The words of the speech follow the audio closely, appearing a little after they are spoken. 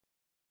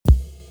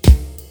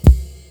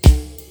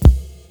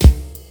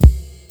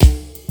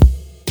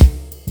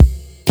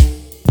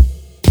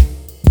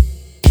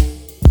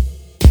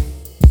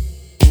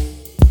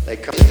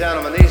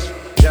Gentlemen, these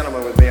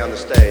gentlemen with me on the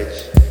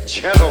stage.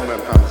 Gentlemen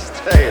on the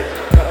stage.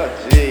 Oh,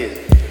 jeez.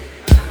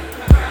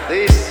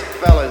 These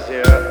fellas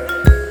here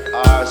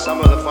are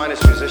some of the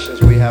finest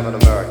musicians we have in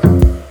America.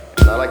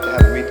 And I'd like to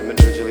have you meet them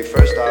individually.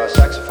 First, our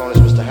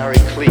saxophonist, Mr. Harry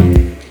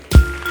Clee.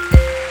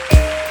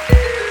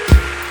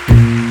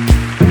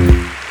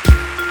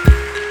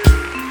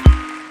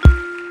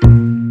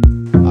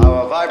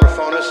 Our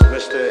vibraphonist,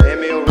 Mr.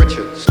 Emil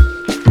Richards.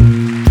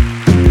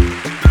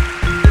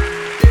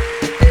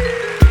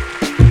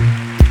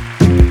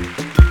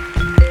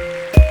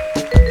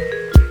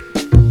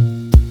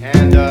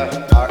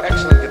 Our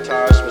excellent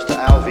guitarist, Mr.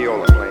 Al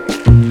Viola, playing.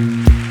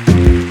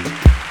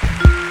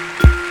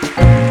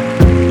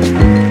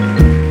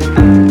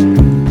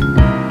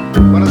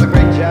 One of the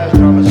great jazz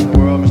drummers in the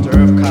world, Mr.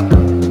 Irv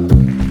Cotler.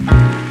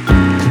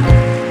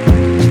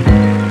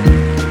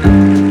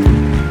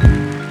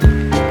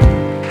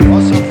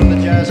 Also from the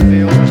jazz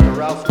field, Mr.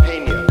 Ralph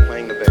Pena,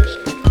 playing the bass.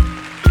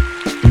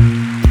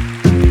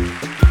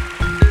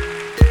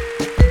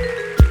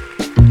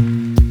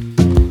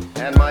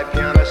 And my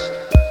pianist,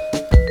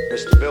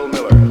 Mr. Bill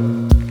Miller.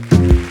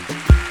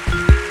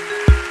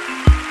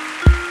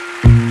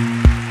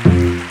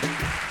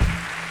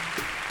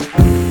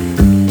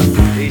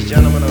 These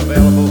gentlemen are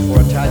available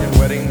for Italian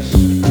weddings,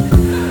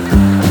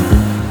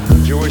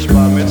 Jewish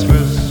bar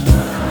mitzvahs,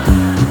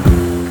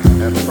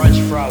 and French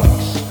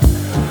frolics.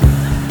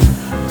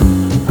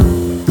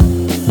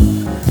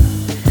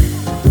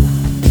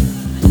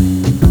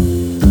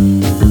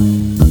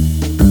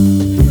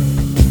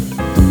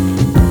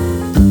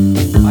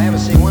 I haven't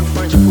seen one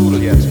French poodle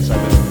yet since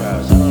I've been in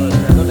Paris. I don't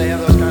understand. Don't they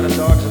have those kind of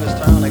dogs in this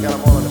town? They got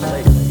them all in the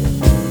States.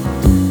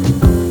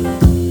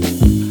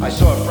 I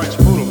saw a French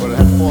poodle, but it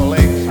had 4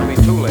 legs. I mean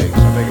 2 legs.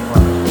 I beg your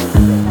pardon.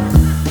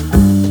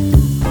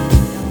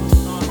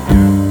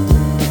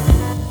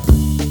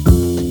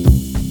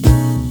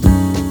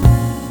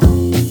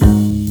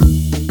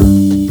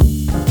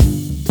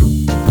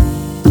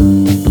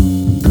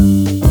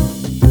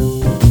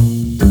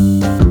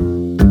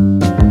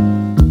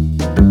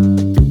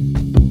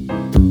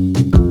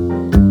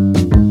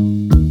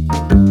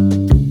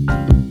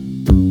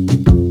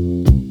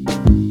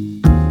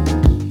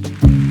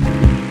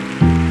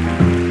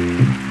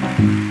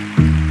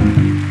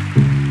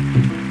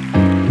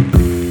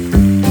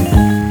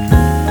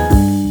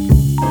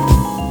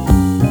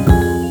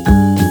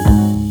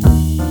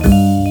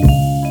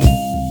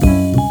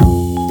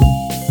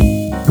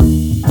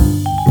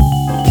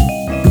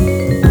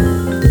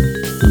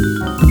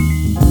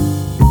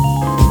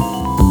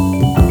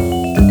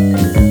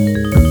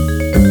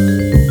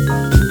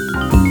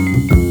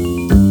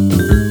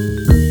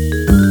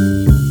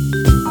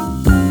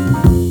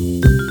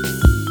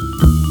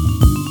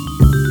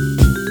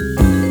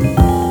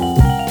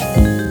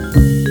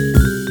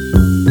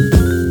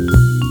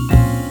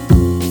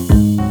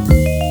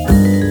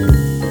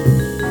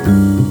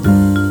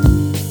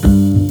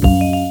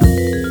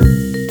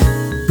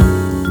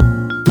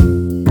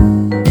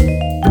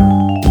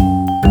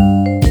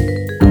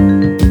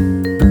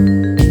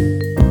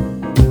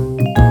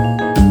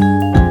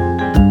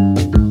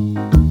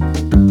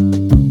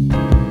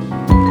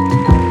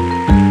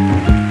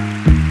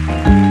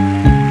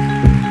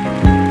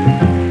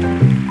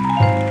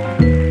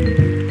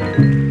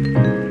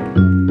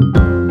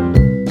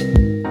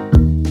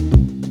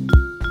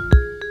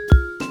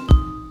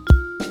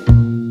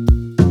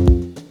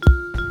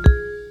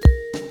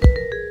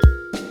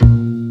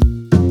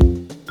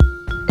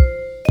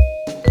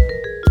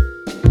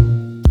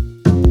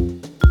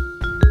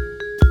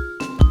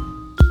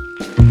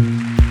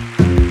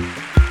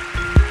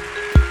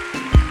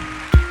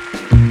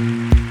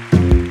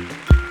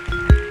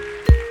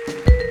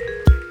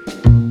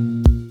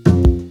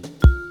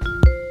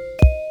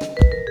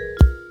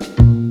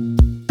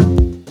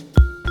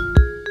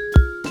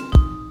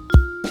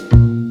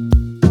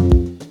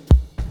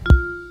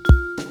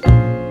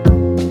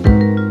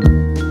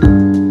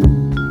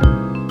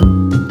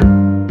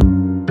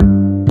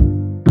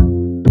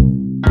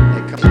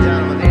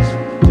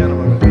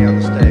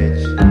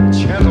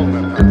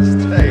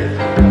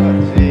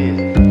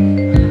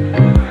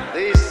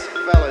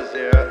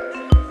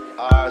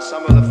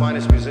 Some of the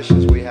finest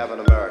musicians we have in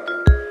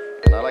America.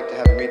 And I'd like to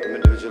have you meet them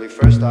individually.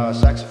 First, our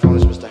saxophone.